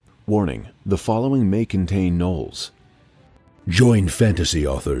Warning, the following may contain gnolls. Join fantasy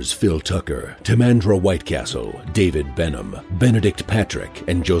authors Phil Tucker, Timandra Whitecastle, David Benham, Benedict Patrick,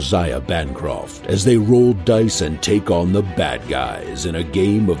 and Josiah Bancroft as they roll dice and take on the bad guys in a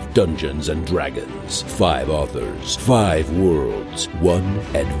game of Dungeons and Dragons. 5 authors, 5 worlds, 1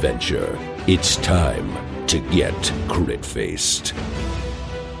 adventure. It's time to get crit-faced.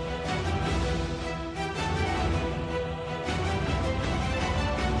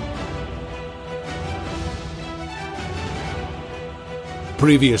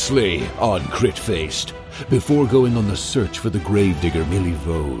 Previously on Crit-Faced. Before going on the search for the Gravedigger Millie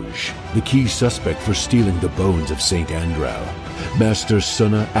Vosges, the key suspect for stealing the bones of St. Andral, Master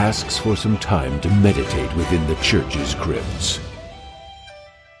Sunna asks for some time to meditate within the church's crypts.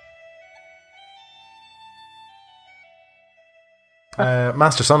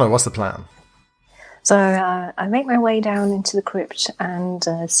 Master Sunna, what's the plan? So I make my way down into the crypt and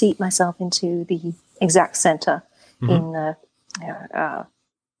seat myself into the exact center in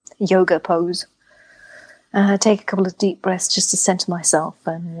yoga pose. Take a couple of deep breaths just to center myself,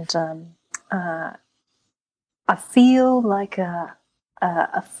 and I feel like a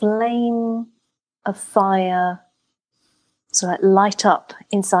flame of fire sort of light up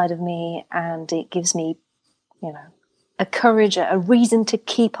inside of me, and it gives me, a courage, a reason to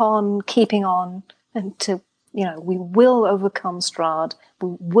keep on keeping on, and to, we will overcome Strahd.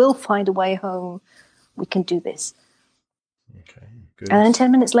 We will find a way home. We can do this. Okay, good. And then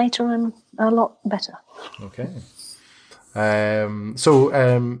 10 minutes later, I'm a lot better. Okay. So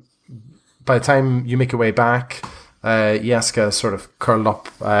by the time you make your way back, Yaska sort of curled up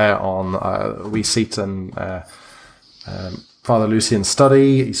on a wee seat in Father Lucian's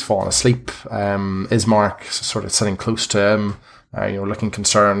study. He's fallen asleep. Ismark sort of sitting close to him, looking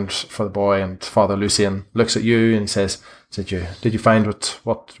concerned for the boy. And Father Lucian looks at you and he says, "Did you find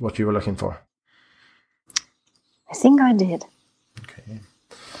what you were looking for?" I think I did. Okay.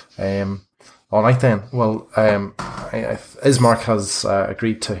 All right then. Well, Ismark has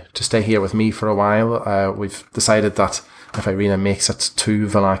agreed to stay here with me for a while. We've decided that if Irina makes it to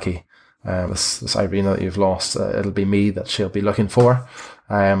Vallaki, this Irina that you've lost, it'll be me that she'll be looking for.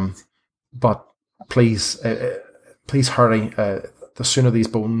 But please hurry. The sooner the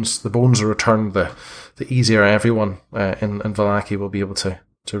bones are returned, the easier everyone in Vallaki will be able to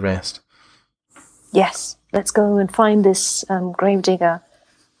rest. Yes, let's go and find this Gravedigger.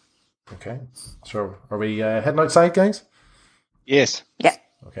 Okay. So are we heading outside, guys? Yes. Yeah.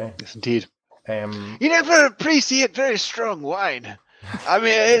 Okay. Yes, indeed. You never appreciate very strong wine. I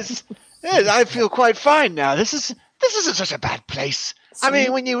mean, I feel quite fine now. This isn't such a bad place. I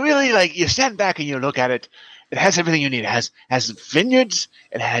mean, when you really you stand back and you look at it, it has everything you need. It has vineyards.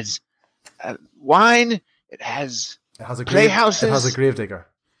 It has wine. It has playhouses. It has a gravedigger.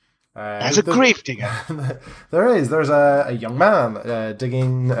 As a gravedigger. There's a young man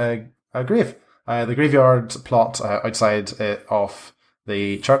digging a grave. The graveyard plot outside of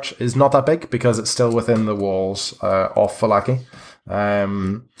the church is not that big because it's still within the walls of Vallaki.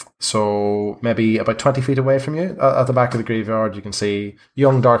 So maybe about 20 feet away from you, at the back of the graveyard, you can see a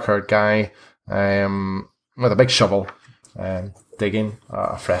young dark-haired guy with a big shovel digging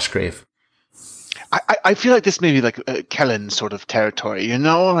a fresh grave. I feel like this may be like a Kellen sort of territory,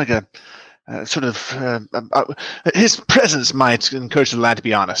 like a sort of his presence might encourage the lad to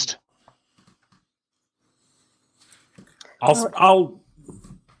be honest. I'll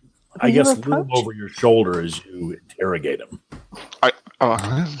loom over your shoulder as you interrogate him.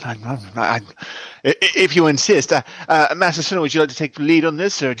 If you insist, Master Sunna, would you like to take the lead on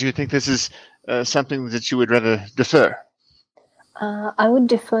this, or do you think this is something that you would rather defer? I would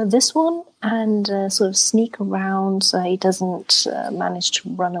defer this one and sort of sneak around so he doesn't manage to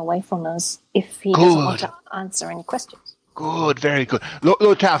run away from us if he doesn't want to answer any questions. Good, very good.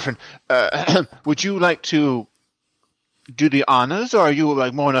 Lord Talfrin, would you like to do the honors, or are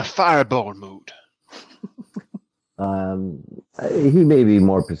you more in a fireball mood? He may be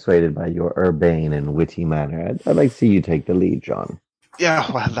more persuaded by your urbane and witty manner. I'd like to see you take the lead, John. Yeah,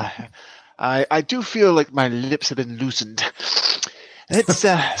 well, I do feel like my lips have been loosened. Let's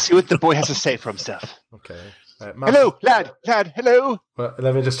see what the boy has to say for himself. Okay. Hello, lad, hello. Well,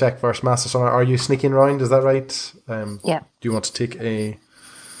 let me just check first. Master Sunna, are you sneaking around? Is that right? Yeah. Do you want to take a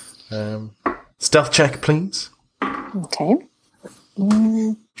stealth check, please? Okay.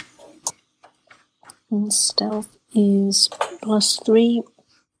 Stealth is +3,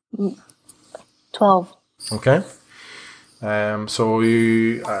 12. Okay. So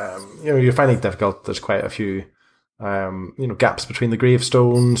you're finding it difficult. There's quite a few gaps between the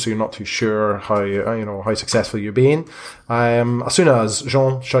gravestones, so you're not too sure how successful you're being. As soon as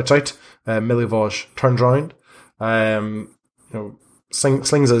Jean shouts out, Milivoj turns round,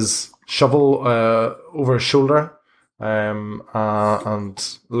 slings his shovel over his shoulder, and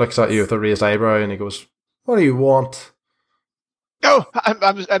looks at you with a raised eyebrow, and he goes, "What do you want?" Oh,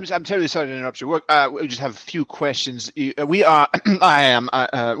 I'm terribly sorry to interrupt your work. We just have a few questions. We are,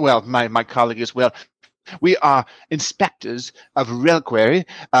 my colleague as well. We are inspectors of reliquary,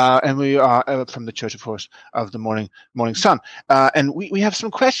 and we are from the Church, of course, of the Morning Sun. And we have some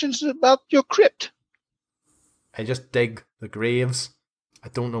questions about your crypt. I just dig the graves. I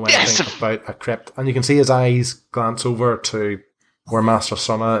don't know anything about a crypt. And you can see his eyes glance over to where Master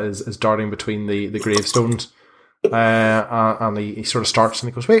Sona is darting between the gravestones. And he sort of starts and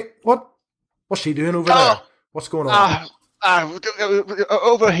he goes, "Wait, what's she doing over there? What's going on?"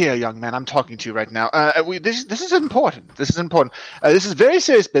 Over here, young man. I'm talking to you right now. This is important. This is very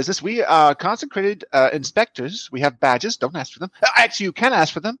serious business. We are consecrated inspectors. We have badges. Don't ask for them. Actually, you can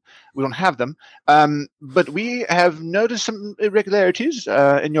ask for them. We don't have them. But we have noticed some irregularities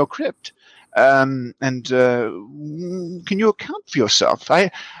in your crypt. And can you account for yourself?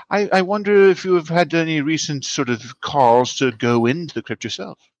 I wonder if you have had any recent sort of calls to go into the crypt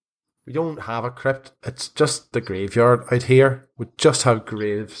yourself. We don't have a crypt. It's just the graveyard out here. We just have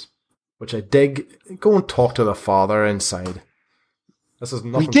graves, which I dig. Go and talk to the father inside. This has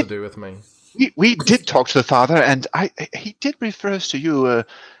nothing to do with me. We did talk to the father, and he did refer us to you,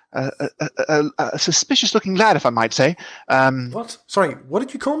 a suspicious-looking lad, if I might say. What? Sorry, what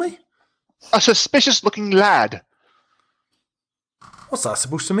did you call me? A suspicious-looking lad. What's that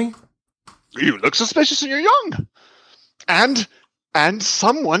supposed to mean? You look suspicious and you're young. And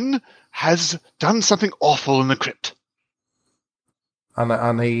someone has done something awful in the crypt.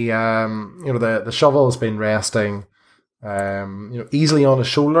 And he, the shovel has been resting, easily on his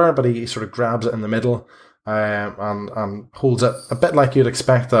shoulder, but he sort of grabs it in the middle, and holds it a bit like you'd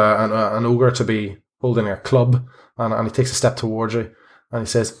expect an ogre to be holding a club, and he takes a step towards you, and he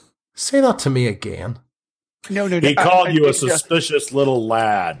says, "Say that to me again." No. He called you a suspicious little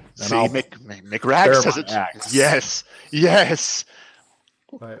lad. See, McRag says it. Yes.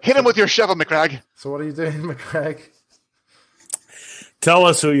 Right. Hit him with your shovel, McRag. So what are you doing, McRag? Tell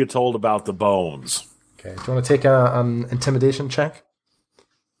us who you told about the bones. Okay. Do you want to take an intimidation check?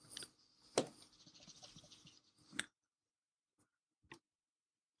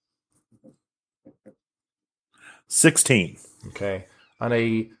 $16. Okay. And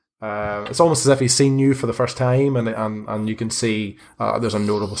it's almost as if he's seen you for the first time, and you can see there's a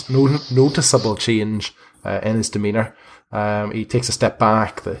noticeable change in his demeanour. He takes a step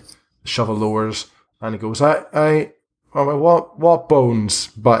back, the shovel lowers, and he goes, what bones?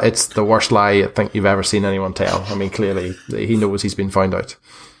 But it's the worst lie I think you've ever seen anyone tell. I mean, clearly, he knows he's been found out.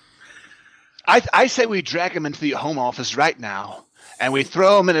 I say we drag him into the Home Office right now, and we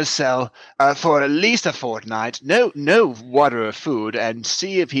throw him in a cell for at least a fortnight, no water or food, and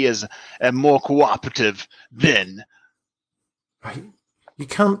see if he is more cooperative then. You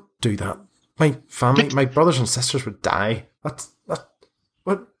can't do that. My family, my brothers and sisters would die. That's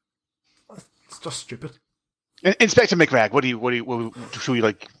just stupid. Inspector McRag, what should we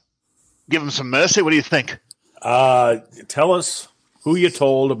give him some mercy? What do you think? Tell us who you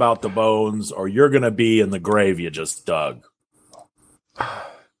told about the bones, or you're going to be in the grave you just dug.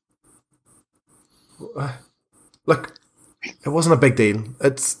 Look, it wasn't a big deal.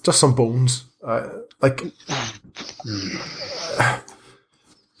 It's just some bones.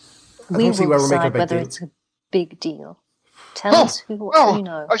 We will decide whether it's a big deal. Tell us who you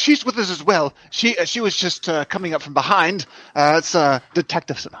know. She's with us as well. She was just coming up from behind. It's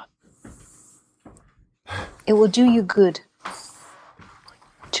Detective Sona. It will do you good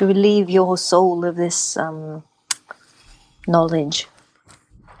to relieve your soul of this knowledge.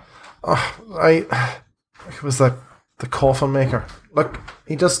 It was the coffin maker. Look,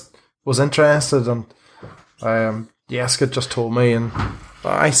 he just was interested, and Jeska just told me, and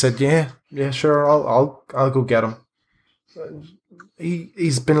I said, yeah, sure, I'll go get him.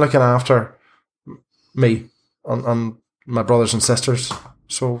 He's been looking after me and my brothers and sisters,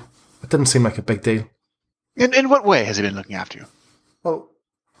 so it didn't seem like a big deal. In what way has he been looking after you? Well,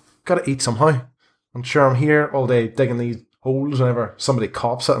 gotta eat somehow. I'm sure I'm here all day digging these holes whenever somebody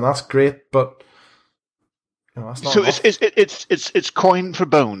cops it, and that's great, but that's not. So it's coin for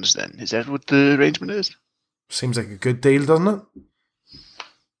bones then? Is that what the arrangement is? Seems like a good deal, doesn't it?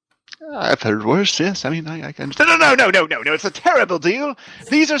 I've heard worse, yes. I mean, I can understand. No. It's a terrible deal.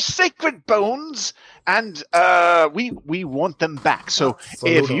 These are sacred bones, and we want them back. So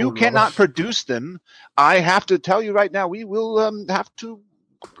if you cannot produce them, I have to tell you right now, we will have to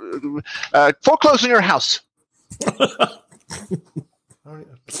foreclose on your house. I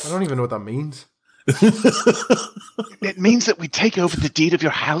don't even know what that means. It means that we take over the deed of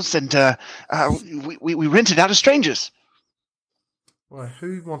your house, and we rent it out to strangers. Why?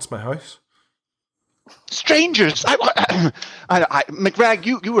 Who wants my house? Strangers. McRag,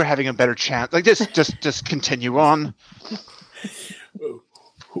 you were having a better chance. Like just continue on.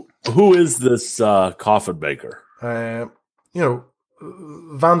 Who is this coffin maker?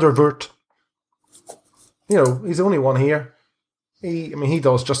 Vandervoort. He's the only one here. He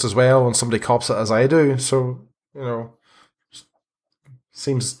does just as well when somebody cops it as I do. So,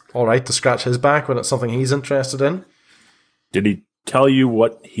 seems all right to scratch his back when it's something he's interested in. Did he tell you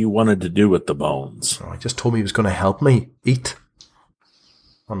what he wanted to do with the bones? Oh, he just told me he was going to help me eat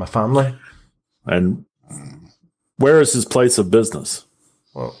and my family. And where is his place of business?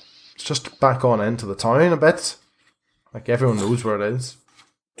 Well, it's just back on into the town a bit. Like everyone knows where it is.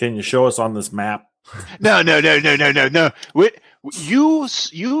 Can you show us on this map? No.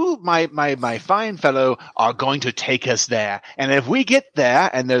 You, my fine fellow, are going to take us there. And if we get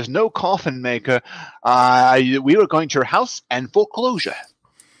there and there's no coffin maker, we are going to your house and foreclosure.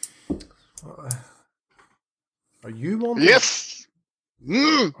 Are you wanting? Yes.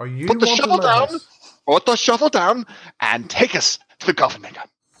 Are you Put the shovel down. House? Put the shovel down and take us to the coffin maker.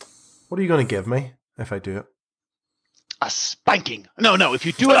 What are you going to give me if I do it? A spanking. No. If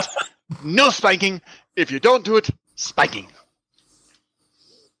you do it, no spanking. If you don't do it, spanking.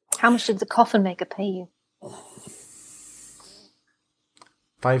 How much did the coffin maker pay you?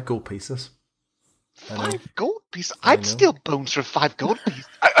 5 gold pieces. 5 gold pieces? I'd steal bones for 5 gold pieces.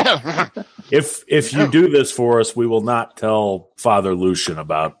 If you do this for us, we will not tell Father Lucian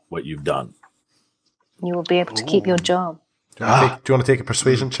about what you've done. You will be able to keep your job. Do you want to take a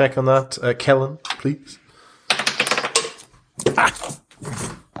persuasion check on that, Kellen, please?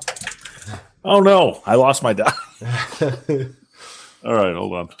 Oh no, I lost my die. All right,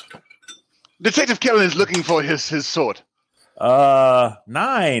 hold on. Detective Kellen is looking for his sword.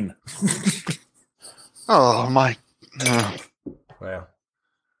 9. Oh my. Well,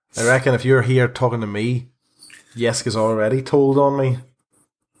 I reckon if you're here talking to me, Yeska's already told on me.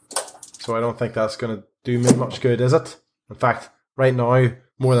 So I don't think that's going to do me much good, is it? In fact, right now,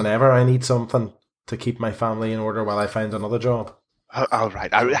 more than ever, I need something to keep my family in order while I find another job. All right.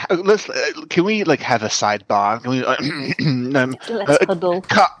 Can we have a sidebar? Can we, Let's huddle.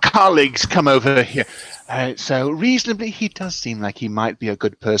 Colleagues, come over here. So reasonably, he does seem like he might be a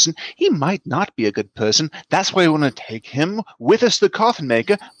good person. He might not be a good person. That's why we want to take him with us to the coffin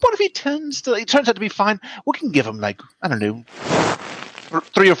maker. What if he turns out to be fine? We can give him 3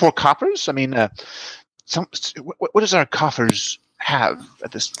 or 4 coppers. I mean, what does our coffers have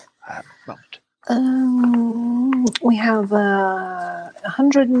at this moment? We have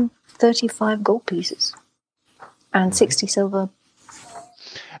 135 gold pieces and 60 silver.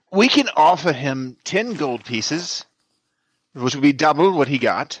 We can offer him 10 gold pieces, which would be double what he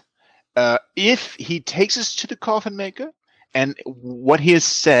got, if he takes us to the coffin maker and what he has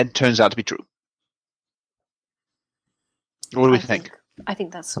said turns out to be true. What do we think? I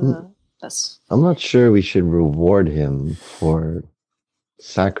think that's. I'm not sure we should reward him for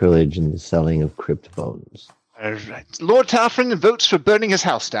sacrilege in the selling of crypt bones. All right. Lord Talfrin votes for burning his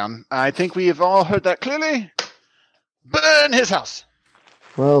house down. I think we have all heard that clearly. Burn his house.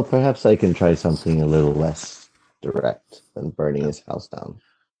 Well, perhaps I can try something a little less direct than burning his house down.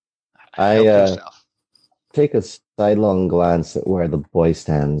 I take a sidelong glance at where the boy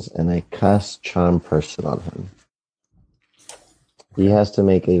stands, and I cast Charm Person on him. He has to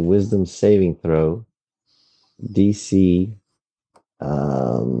make a Wisdom saving throw, DC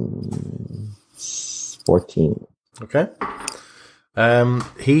 14. Okay.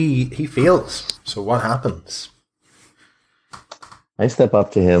 He fails. So what happens? I step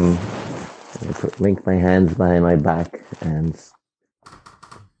up to him, and link my hands behind my back, and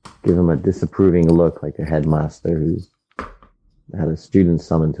give him a disapproving look like a headmaster who's had a student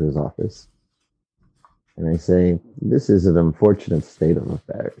summoned to his office. And I say, this is an unfortunate state of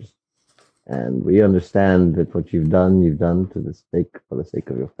affairs. And we understand that what you've done for the sake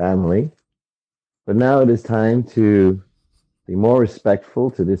of your family. But now it is time to be more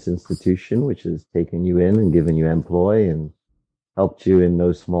respectful to this institution, which has taken you in and given you employ and helped you in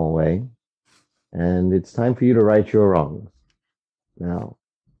no small way. And it's time for you to right your wrongs. Now,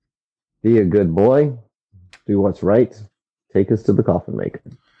 be a good boy, do what's right, take us to the coffin maker.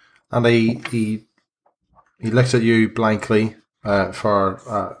 And he looks at you blankly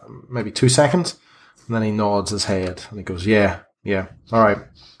for maybe 2 seconds, and then he nods his head and he goes, "Yeah, all right,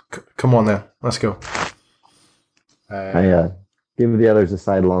 come on then, let's go." I give the others a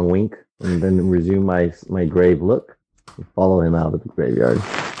sidelong wink and then resume my grave look and follow him out of the graveyard.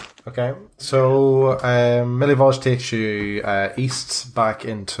 Okay, so Milivoj takes you east back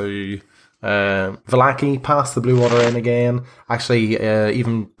into Vallaki, past the Blue Water Inn again. Actually,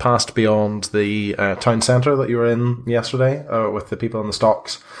 even past beyond the town centre that you were in yesterday with the people in the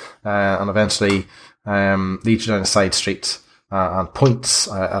stocks, and eventually leads you down a side street and points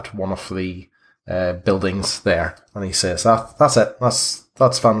at one of the buildings there, and he says, "That's it.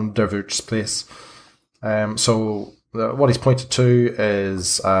 That's Van der Voort's place." So what he's pointed to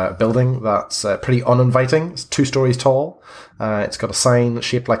is a building that's pretty uninviting. It's 2 stories tall. It's got a sign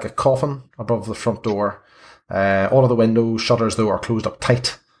shaped like a coffin above the front door. All of the windows, shutters though, are closed up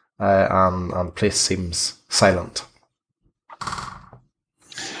tight, and the place seems silent.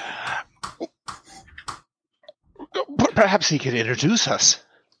 Perhaps he could introduce us.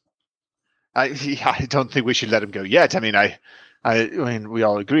 I don't think we should let him go yet. I mean, we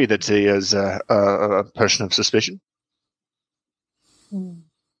all agree that he is a person of suspicion.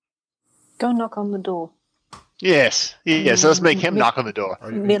 Go knock on the door. Yes. Let's make him knock on the door.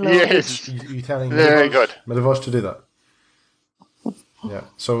 Yes. You telling Very good. Milivoj to do that? Yeah.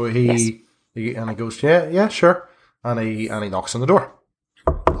 So he goes, yeah, sure, and he knocks on the door,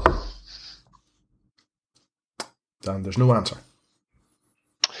 and there's no answer.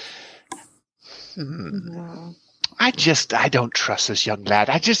 I don't trust this young lad.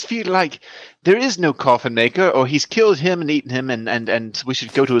 I just feel like there is no coffin maker, or he's killed him and eaten him, and we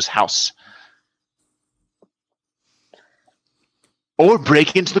should go to his house. Or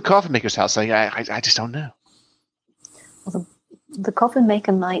break into the coffin maker's house. I just don't know. Well, the coffin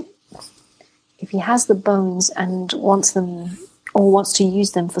maker might, if he has the bones and wants them, or wants to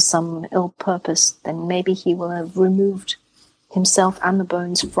use them for some ill purpose, then maybe he will have removed himself and the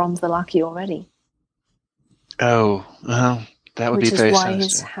bones from Vallaki already. Oh, well, that would be very Which is why sinister.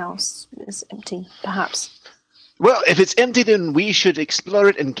 his house is empty, perhaps. Well, if it's empty, then we should explore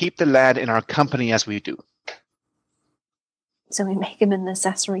it and keep the lad in our company as we do. So we make him an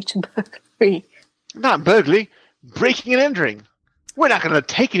accessory to burglary. Not burglary, breaking and entering. We're not going to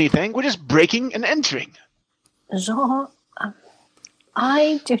take anything. We're just breaking and entering. Jean,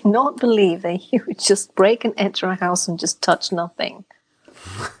 I do not believe that you would just break and enter a house and just touch nothing.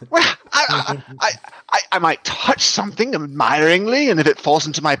 Well, I might touch something admiringly, and if it falls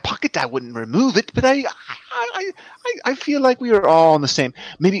into my pocket, I wouldn't remove it. But I feel like we are all on the same.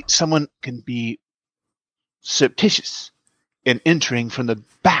 Maybe someone can be surreptitious in entering from the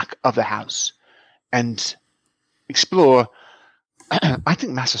back of the house and explore. I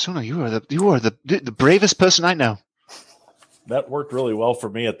think, Master Sona, you are the bravest person I know. That worked really well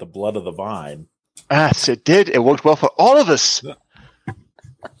for me at the Blood of the Vine. Yes, it did. It worked well for all of us.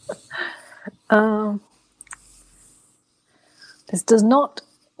 This does not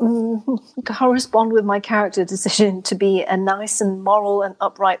correspond with my character decision to be a nice and moral and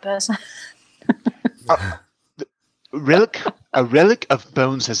upright person. A relic of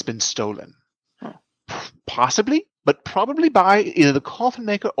bones has been stolen. Possibly, but probably by either the coffin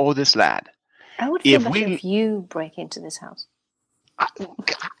maker or this lad. I would feel better if you break into this house.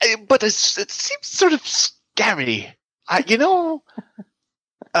 But it seems sort of scary.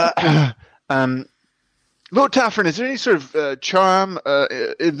 Lord Taffern, is there any sort of charm,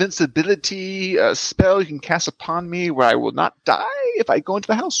 invincibility spell you can cast upon me where I will not die if I go into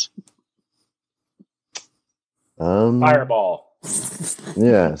the house? Fireball.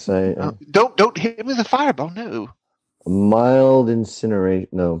 Yes, Don't hit me with a fireball, no. mild incineration.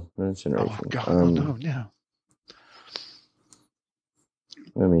 No, not incineration. Oh God, no.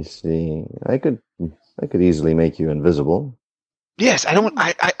 Let me see. I could easily make you invisible. Yes, I don't.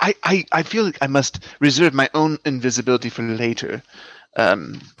 I feel like I must reserve my own invisibility for later.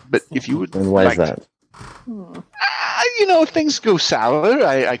 But if you would, And why is that? If things go sour,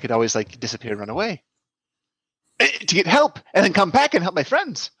 I could always disappear and run away to get help, and then come back and help my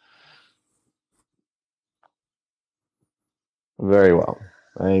friends. Very well.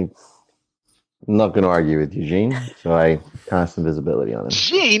 I'm not going to argue with Eugene, so I cast invisibility on him.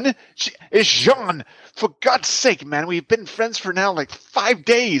 Jean? It's Jean. For God's sake, man, we've been friends for now 5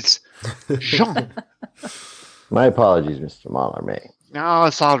 days. Jean. My apologies, Mr. Mallarmé. No,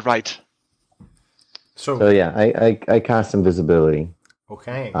 it's all right. So yeah, I cast invisibility.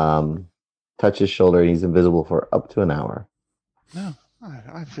 Okay. Touch his shoulder, and he's invisible for up to an hour. No,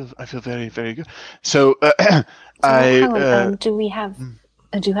 I feel very, very good. So, Helen, do we have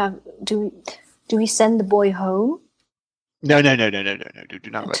Do we send the boy home No. Do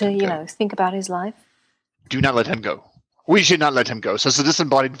not let to him go. think about his life? Do not let him go. We should not let him go. So it's a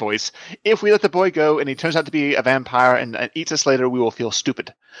disembodied voice. If we let the boy go and he turns out to be a vampire and eats us later, we will feel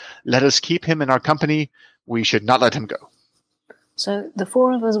stupid. Let us keep him in our company. We should not let him go. So the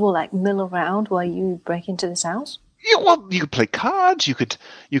four of us will mill around while you break into this house? Yeah, well, you could play cards. You could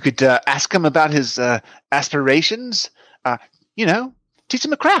ask him about his aspirations. Teach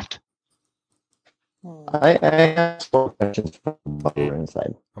him a craft. I asked 4 questions from while we were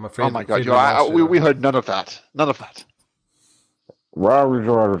inside. I'm afraid. Oh my God! We heard none of that. None of that.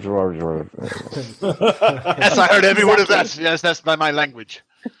 Yes, Yes, I heard every word of that. Yes, that's by my language.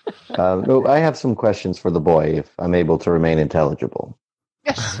 no, I have some questions for the boy if I'm able to remain intelligible.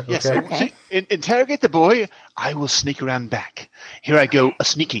 Yes. Okay. Interrogate the boy. I will sneak around back. Here I go, a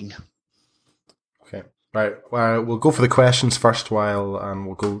sneaking. Okay. Right. Well, we'll go for the questions first, and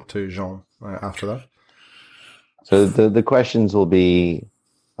we'll go to Jean after that. So the questions will be,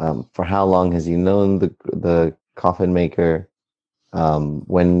 for how long has he known the coffin maker? How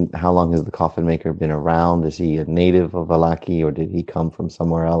long has the coffin maker been around? Is he a native of Vallaki, or did he come from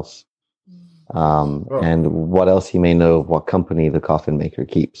somewhere else? And what else he may know of what company the coffin maker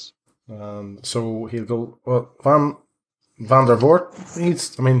keeps. So he'll go, well, Van der Voort,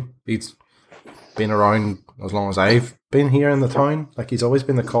 he's been around as long as I've been here in the town. He's always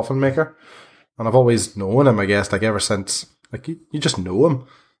been the coffin maker. And I've always known him, I guess, ever since, you just know him.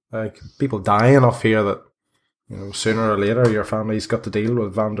 People die enough here that, sooner or later your family's got to deal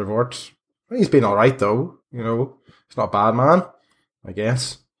with Van der Voort. He's been alright though, he's not a bad man, I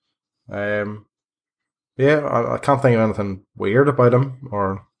guess. I can't think of anything weird about him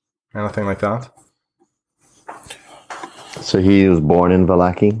or anything like that. So he was born in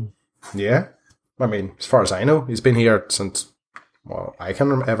Vallaki? Yeah. As far as I know, he's been here since,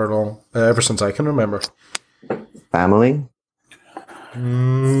 ever since I can remember. Family?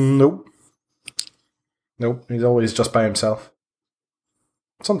 Nope. He's always just by himself.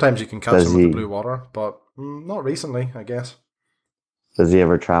 Sometimes you can catch him with the blue water, but not recently, I guess. Does he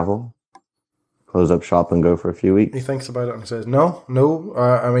ever travel? Close up shop and go for a few weeks? He thinks about it and he says, no.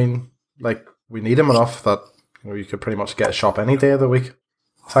 We need him enough that you could pretty much get a shop any day of the week.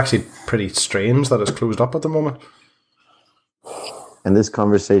 It's actually pretty strange that it's closed up at the moment. And this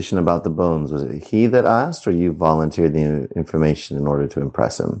conversation about the bones, was it he that asked, or you volunteered the information in order to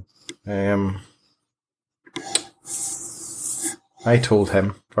impress him? I told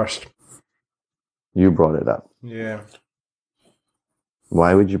him first. You brought it up? Yeah.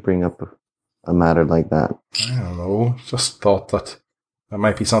 Why would you bring up a matter like that? I don't know. Just thought that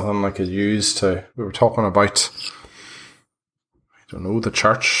might be something I could use to... We were talking about, the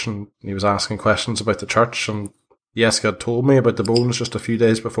church, and he was asking questions about the church, and Jessica had told me about the bones just a few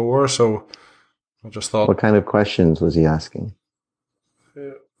days before, so I just thought... What kind of questions was he asking?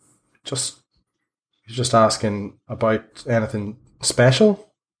 He's just asking about anything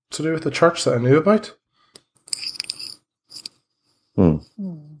special to do with the church that I knew about.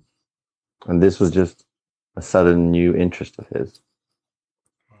 And this was just a sudden new interest of his.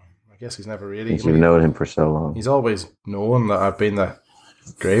 I guess he's never really... Since you've known him for so long. He's always known that I've been the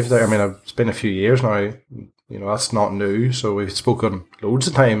Gravedigger. It's been a few years now. That's not new, so we've spoken loads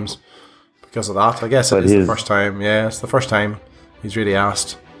of times because of that. I guess it is the first time. Yeah, it's the first time he's really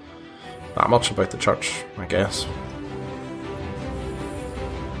asked that much about the church, I guess.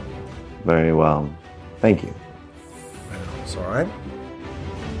 Very well. Thank you. It's alright.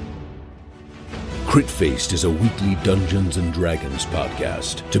 Crit-Faced is a weekly Dungeons & Dragons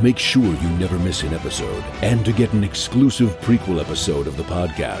podcast. To make sure you never miss an episode, and to get an exclusive prequel episode of the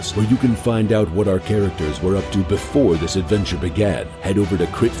podcast, where you can find out what our characters were up to before this adventure began, head over to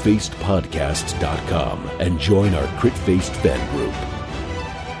critfacedpodcasts.com and join our Crit-Faced fan group.